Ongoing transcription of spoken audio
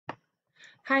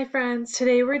Hi friends,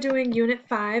 today we're doing Unit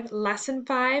 5, Lesson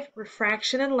 5,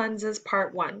 Refraction and Lenses,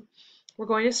 Part 1. We're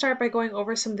going to start by going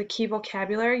over some of the key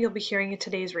vocabulary you'll be hearing in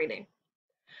today's reading.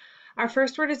 Our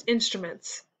first word is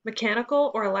instruments,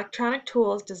 mechanical or electronic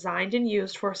tools designed and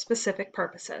used for specific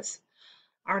purposes.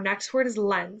 Our next word is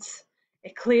lens, a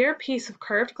clear piece of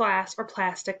curved glass or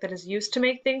plastic that is used to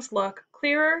make things look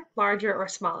clearer, larger, or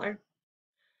smaller.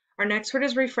 Our next word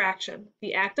is refraction,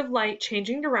 the act of light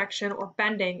changing direction or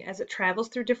bending as it travels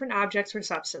through different objects or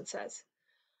substances.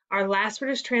 Our last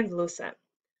word is translucent,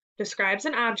 describes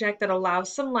an object that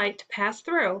allows some light to pass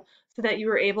through so that you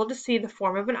are able to see the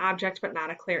form of an object but not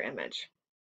a clear image.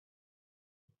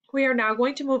 We are now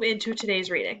going to move into today's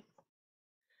reading.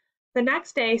 The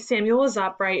next day, Samuel was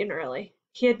up bright and early.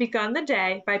 He had begun the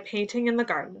day by painting in the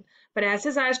garden, but as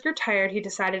his eyes grew tired, he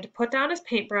decided to put down his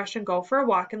paintbrush and go for a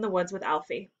walk in the woods with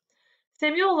Elfie.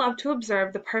 Samuel loved to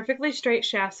observe the perfectly straight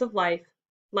shafts of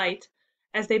light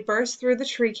as they burst through the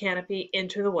tree canopy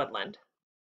into the woodland.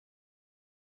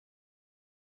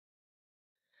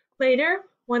 Later,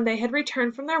 when they had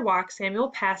returned from their walk,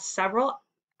 Samuel passed several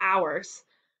hours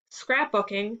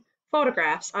scrapbooking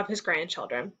photographs of his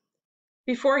grandchildren.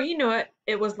 Before he knew it,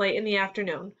 it was late in the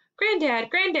afternoon. "Granddad,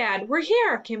 Granddad, we're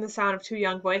here!" came the sound of two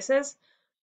young voices.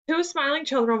 Two smiling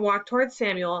children walked towards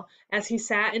Samuel as he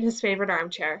sat in his favorite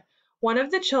armchair. One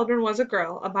of the children was a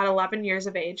girl, about 11 years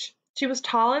of age. She was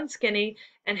tall and skinny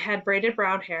and had braided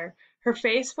brown hair. Her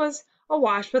face was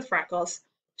awash with freckles.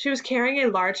 She was carrying a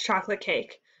large chocolate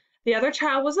cake. The other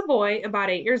child was a boy,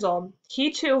 about 8 years old. He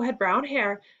too had brown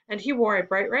hair, and he wore a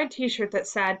bright red t-shirt that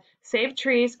said, "Save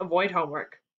trees, avoid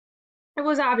homework." It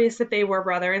was obvious that they were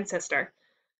brother and sister.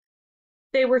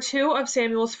 They were two of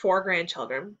Samuel's 4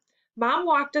 grandchildren. "Mom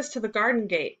walked us to the garden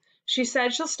gate. She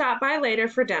said she'll stop by later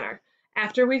for dinner,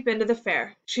 after we've been to the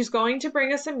fair. She's going to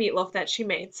bring us a meatloaf that she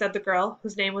made," said the girl,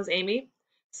 whose name was Amy.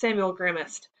 Samuel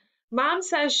grimaced. "Mom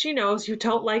says she knows you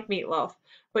don't like meatloaf,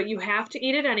 but you have to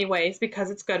eat it anyways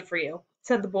because it's good for you,"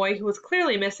 said the boy, who was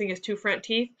clearly missing his 2 front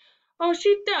teeth. "Oh,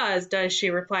 she does she?"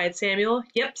 replied Samuel.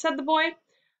 "Yep," said the boy.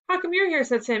 "How come you're here?"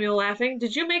 said Samuel, laughing.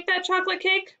 "Did you make that chocolate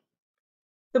cake?"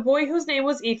 The boy, whose name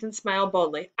was Ethan, smiled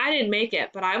boldly. "I didn't make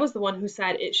it, but I was the one who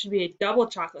said it should be a double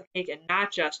chocolate cake and not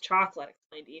just chocolate,"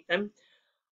 explained Ethan.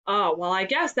 "Oh, well, I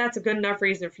guess that's a good enough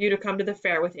reason for you to come to the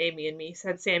fair with Amy and me,"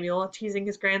 said Samuel, teasing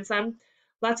his grandson.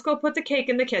 "Let's go put the cake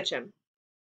in the kitchen."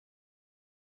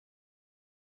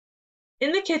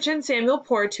 In the kitchen, Samuel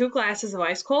poured 2 glasses of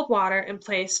ice-cold water and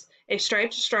placed a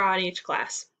striped straw in each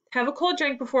glass. "Have a cold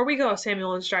drink before we go,"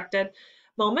 Samuel instructed.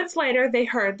 Moments later, they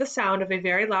heard the sound of a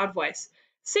very loud voice.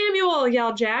 "Samuel!"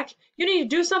 yelled Jack. "You need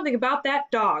to do something about that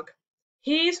dog.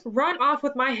 He's run off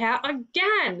with my hat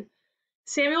again!"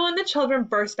 Samuel and the children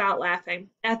burst out laughing.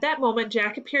 At that moment,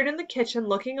 Jack appeared in the kitchen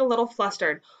looking a little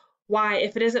flustered. "Why,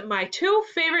 if it isn't my 2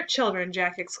 favorite children!"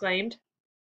 Jack exclaimed.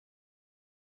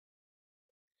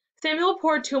 Samuel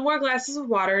poured 2 more glasses of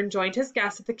water and joined his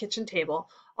guests at the kitchen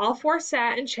table. All 4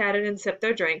 sat and chatted and sipped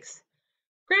their drinks.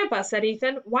 "Grandpa," said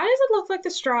Ethan, "why does it look like the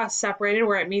straw is separated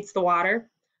where it meets the water?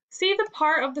 See, the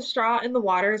part of the straw in the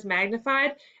water is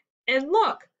magnified, and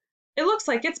look, it looks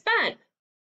like it's bent."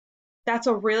 "That's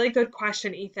a really good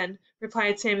question, Ethan,"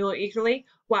 replied Samuel eagerly.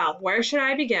 "Well, where should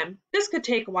I begin? This could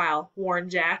take a while,"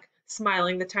 warned Jack,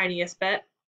 smiling the tiniest bit.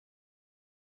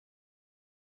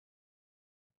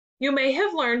 "You may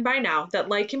have learned by now that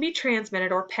light can be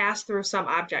transmitted or passed through some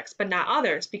objects, but not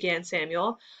others," began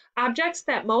Samuel. "Objects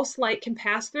that most light can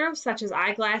pass through, such as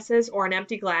eyeglasses or an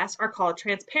empty glass, are called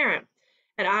transparent,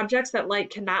 and objects that light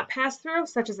cannot pass through,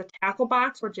 such as a tackle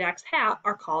box or Jack's hat,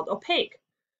 are called opaque."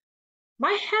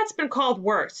 "My hat's been called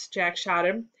worse," Jack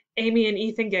shouted. Amy and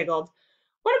Ethan giggled.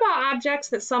 "What about objects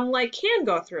that some light can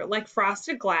go through, like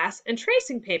frosted glass and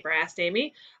tracing paper?" asked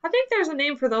Amy. "I think there's a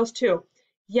name for those too."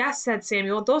 "Yes," said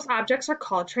Samuel, "those objects are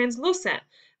called translucent.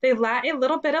 They let a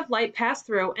little bit of light pass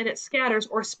through, and it scatters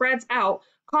or spreads out,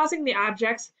 causing the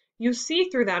objects you see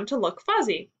through them to look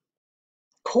fuzzy."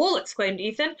 "Cool!" exclaimed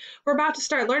Ethan. "We're about to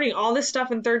start learning all this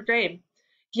stuff in 3rd grade."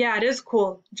 "Yeah, it is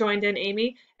cool," joined in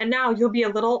Amy. "And now you'll be a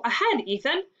little ahead,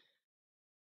 Ethan."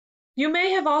 "You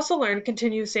may have also learned,"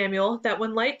 continued Samuel, "that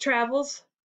when light travels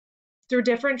through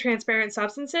different transparent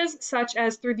substances, such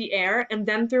as through the air and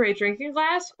then through a drinking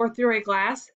glass, or through a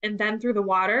glass and then through the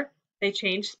water, they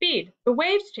change speed. The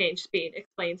waves change speed,"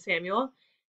 explained Samuel.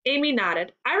 Amy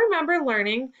nodded. "I remember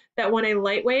learning that when a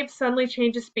light wave suddenly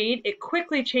changes speed, it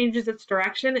quickly changes its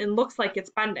direction and looks like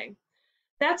it's bending.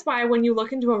 That's why when you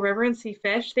look into a river and see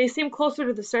fish, they seem closer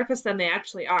to the surface than they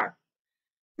actually are."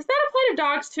 "Does that apply to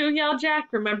dogs too?" yelled Jack,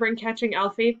 remembering catching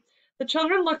Elfie. The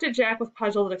children looked at Jack with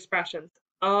puzzled expressions.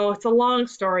 "Oh, it's a long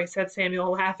story," said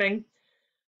Samuel, laughing.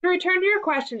 To return to your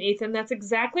question, Ethan, that's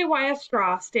exactly why a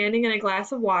straw standing in a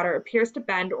glass of water appears to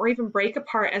bend or even break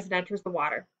apart as it enters the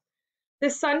water.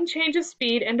 This sudden change of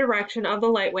speed and direction of the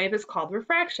light wave is called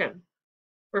refraction.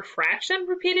 Refraction?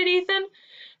 Repeated Ethan.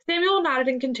 Samuel nodded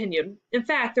and continued. In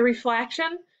fact, the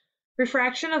refraction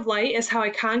of light is how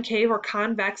a concave or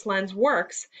convex lens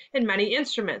works in many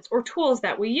instruments or tools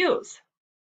that we use.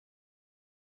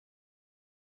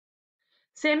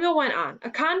 Samuel went on. A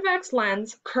convex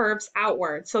lens curves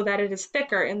outward so that it is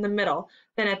thicker in the middle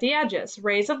than at the edges.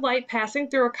 Rays of light passing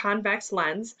through a convex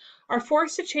lens are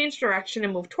forced to change direction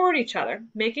and move toward each other,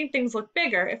 making things look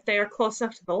bigger if they are close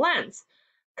enough to the lens.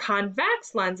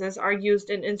 Convex lenses are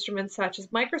used in instruments such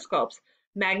as microscopes,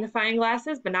 magnifying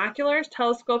glasses, binoculars,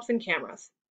 telescopes, and cameras.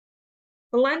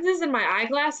 The lenses in my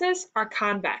eyeglasses are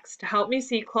convex to help me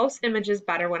see close images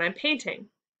better when I'm painting.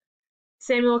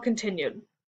 Samuel continued.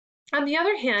 On the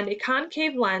other hand, a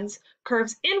concave lens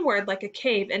curves inward like a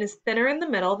cave and is thinner in the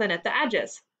middle than at the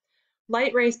edges.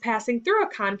 Light rays passing through a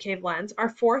concave lens are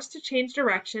forced to change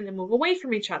direction and move away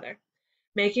from each other,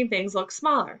 making things look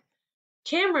smaller.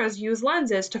 Cameras use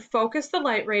lenses to focus the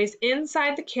light rays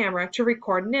inside the camera to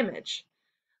record an image.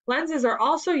 Lenses are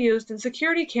also used in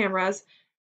security cameras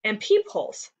and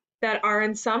peepholes that are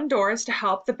in some doors to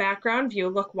help the background view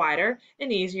look wider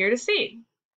and easier to see.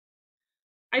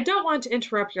 I don't want to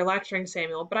interrupt your lecturing,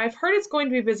 Samuel, but I've heard it's going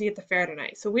to be busy at the fair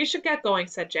tonight, so we should get going,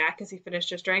 said Jack as he finished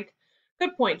his drink.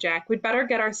 Good point, Jack. We'd better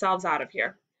get ourselves out of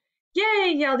here.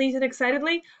 Yay, yelled Ethan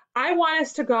excitedly. I want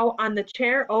us to go on the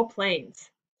chair-o-planes.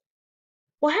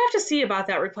 We'll have to see about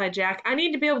that, replied Jack. I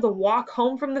need to be able to walk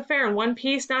home from the fair in one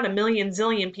piece, not a million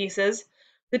zillion pieces.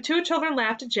 The two children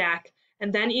laughed at Jack,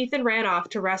 and then Ethan ran off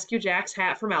to rescue Jack's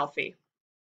hat from Elfie.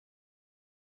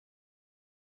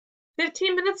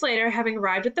 15 minutes later, having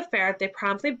arrived at the fair, they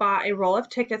promptly bought a roll of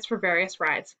tickets for various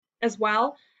rides, as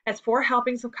well as 4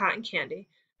 helpings of cotton candy.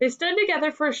 They stood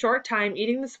together for a short time,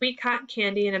 eating the sweet cotton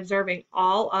candy and observing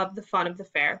all of the fun of the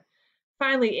fair.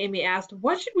 Finally, Amy asked,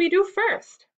 "What should we do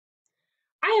first?"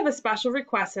 "I have a special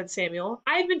request," said Samuel.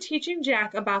 "I have been teaching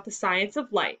Jack about the science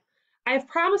of light. I have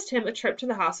promised him a trip to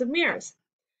the House of Mirrors."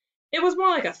 "It was more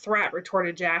like a threat,"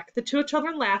 retorted Jack. The two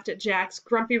children laughed at Jack's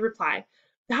grumpy reply.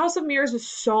 "The House of Mirrors is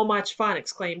so much fun,"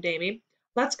 exclaimed Amy.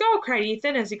 "Let's go," cried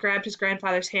Ethan as he grabbed his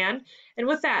grandfather's hand, and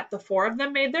with that the 4 of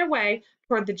them made their way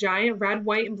toward the giant red,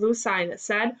 white, and blue sign that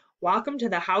said, "Welcome to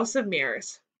the House of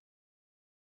Mirrors."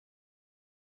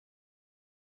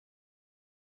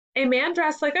 A man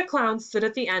dressed like a clown stood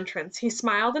at the entrance. He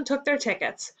smiled and took their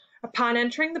tickets. Upon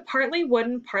entering the partly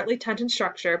wooden, partly tinted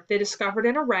structure, they discovered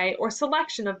an array or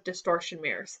selection of distortion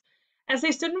mirrors. As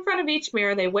they stood in front of each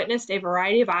mirror, they witnessed a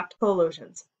variety of optical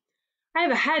illusions. "I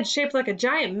have a head shaped like a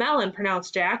giant melon,"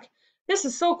 pronounced Jack. "This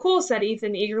is so cool," said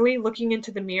Ethan eagerly, looking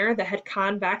into the mirror that had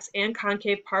convex and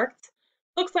concave parts.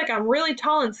 "Looks like I'm really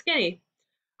tall and skinny."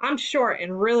 "I'm short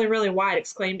and really, really wide,"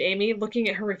 exclaimed Amy, looking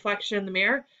at her reflection in the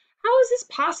mirror. "How is this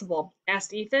possible?"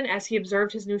 asked Ethan as he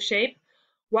observed his new shape.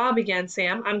 "Well," began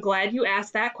Sam, "I'm glad you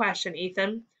asked that question,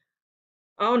 Ethan."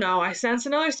 "Oh no, I sense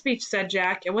another speech," said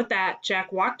Jack, and with that,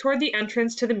 Jack walked toward the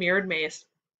entrance to the mirrored maze.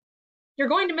 "You're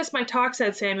going to miss my talk,"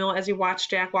 said Samuel as he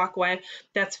watched Jack walk away.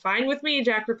 "That's fine with me,"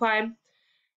 Jack replied.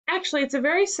 "Actually, it's a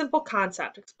very simple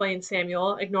concept," explained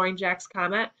Samuel, ignoring Jack's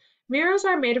comment. "Mirrors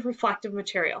are made of reflective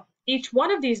material. Each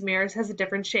one of these mirrors has a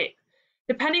different shape.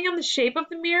 Depending on the shape of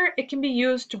the mirror, it can be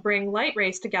used to bring light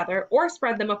rays together or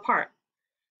spread them apart.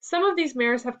 Some of these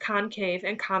mirrors have concave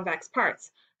and convex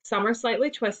parts. Some are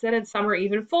slightly twisted and some are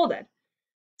even folded."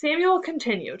 Samuel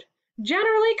continued,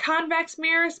 "Generally, convex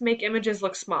mirrors make images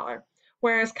look smaller,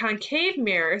 whereas concave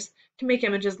mirrors can make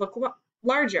images look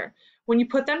larger. When you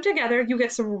put them together, you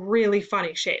get some really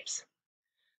funny shapes."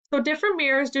 "So different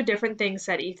mirrors do different things,"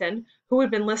 said Ethan, who had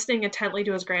been listening intently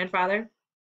to his grandfather.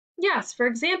 "Yes, for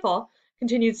example,"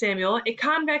 continued Samuel, "a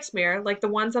convex mirror, like the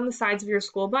ones on the sides of your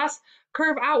school bus,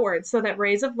 curve outward so that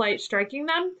rays of light striking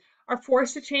them are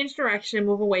forced to change direction and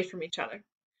move away from each other,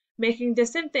 making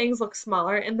distant things look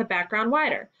smaller and the background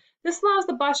wider. This allows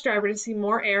the bus driver to see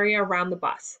more area around the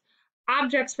bus.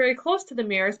 Objects very close to the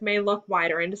mirrors may look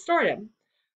wider and distorted."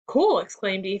 "Cool,"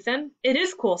 exclaimed Ethan. "It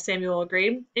is cool," Samuel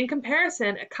agreed. "In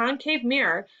comparison, a concave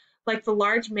mirror, like the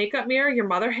large makeup mirror your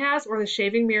mother has or the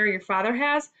shaving mirror your father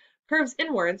has, curves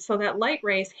inward so that light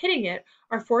rays hitting it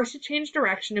are forced to change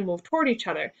direction and move toward each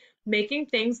other, making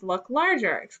things look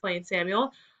larger," explained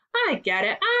Samuel. I get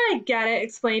it,"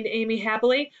 explained Amy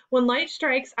happily. "When light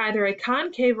strikes either a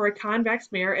concave or a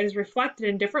convex mirror, it is reflected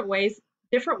in different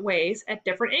ways at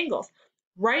different angles."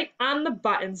 "Right on the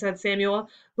button," said Samuel.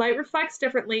 "Light reflects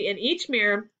differently in each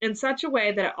mirror in such a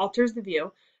way that it alters the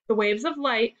view. The waves of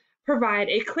light provide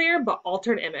a clear but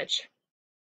altered image.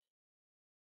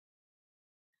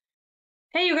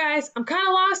 "Hey, you guys, I'm kind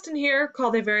of lost in here,"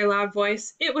 called a very loud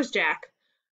voice. It was Jack.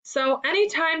 "So,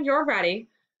 anytime you're ready,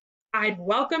 I'd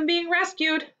welcome being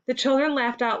rescued." The children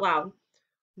laughed out loud.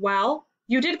 "Well,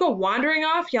 you did go wandering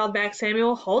off," yelled back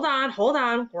Samuel. Hold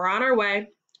on, we're on our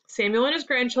way." Samuel and his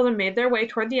grandchildren made their way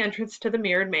toward the entrance to the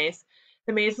mirrored maze.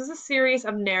 The maze was a series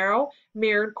of narrow,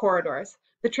 mirrored corridors.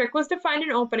 The trick was to find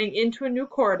an opening into a new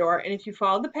corridor, and if you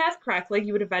followed the path correctly,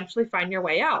 you would eventually find your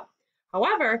way out.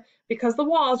 However, because the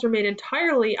walls were made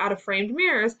entirely out of framed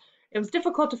mirrors, it was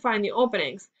difficult to find the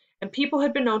openings, and people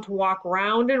had been known to walk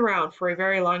round and round for a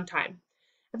very long time.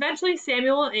 Eventually,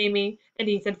 Samuel, Amy, and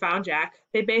Ethan found Jack.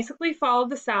 They basically followed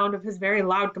the sound of his very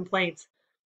loud complaints.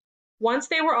 Once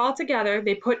they were all together,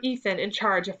 they put Ethan in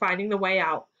charge of finding the way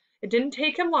out. It didn't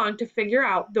take him long to figure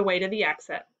out the way to the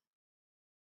exit.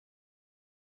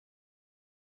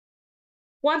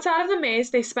 Once out of the maze,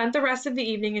 they spent the rest of the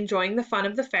evening enjoying the fun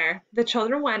of the fair. The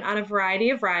children went on a variety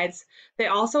of rides. They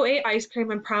also ate ice cream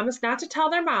and promised not to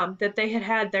tell their mom that they had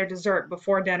had their dessert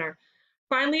before dinner.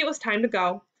 Finally, it was time to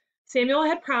go. Samuel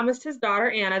had promised his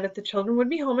daughter Anna that the children would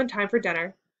be home in time for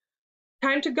dinner.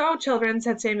 "Time to go, children,"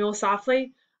 said Samuel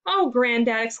softly. "Oh,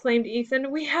 Granddad," exclaimed Ethan,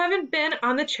 "we haven't been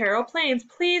on the Charo planes.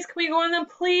 Please, can we go on them,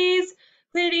 please?"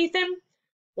 pleaded Ethan.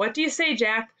 "What do you say,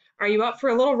 Jack? Are you up for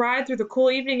a little ride through the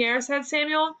cool evening air?" said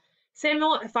Samuel.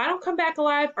 "Samuel, if I don't come back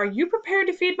alive, are you prepared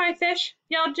to feed my fish?"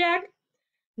 yelled Jack.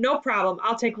 "No problem.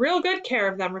 I'll take real good care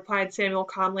of them," replied Samuel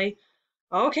calmly.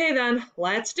 "Okay then,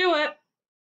 let's do it."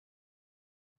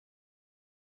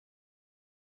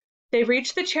 They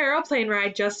reached the Charo plane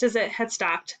ride just as it had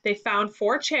stopped. They found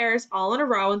 4 chairs all in a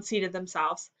row and seated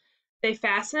themselves. They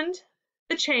fastened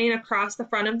the chain across the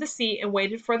front of the seat and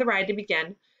waited for the ride to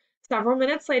begin. Several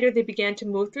minutes later, they began to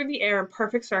move through the air in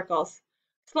perfect circles.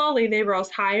 Slowly, they rose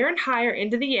higher and higher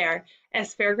into the air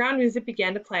as fairground music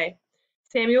began to play.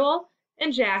 Samuel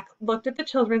and Jack looked at the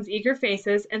children's eager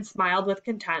faces and smiled with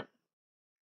content.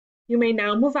 You may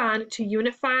now move on to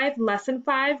Unit 5, Lesson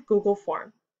 5, Google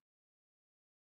Form.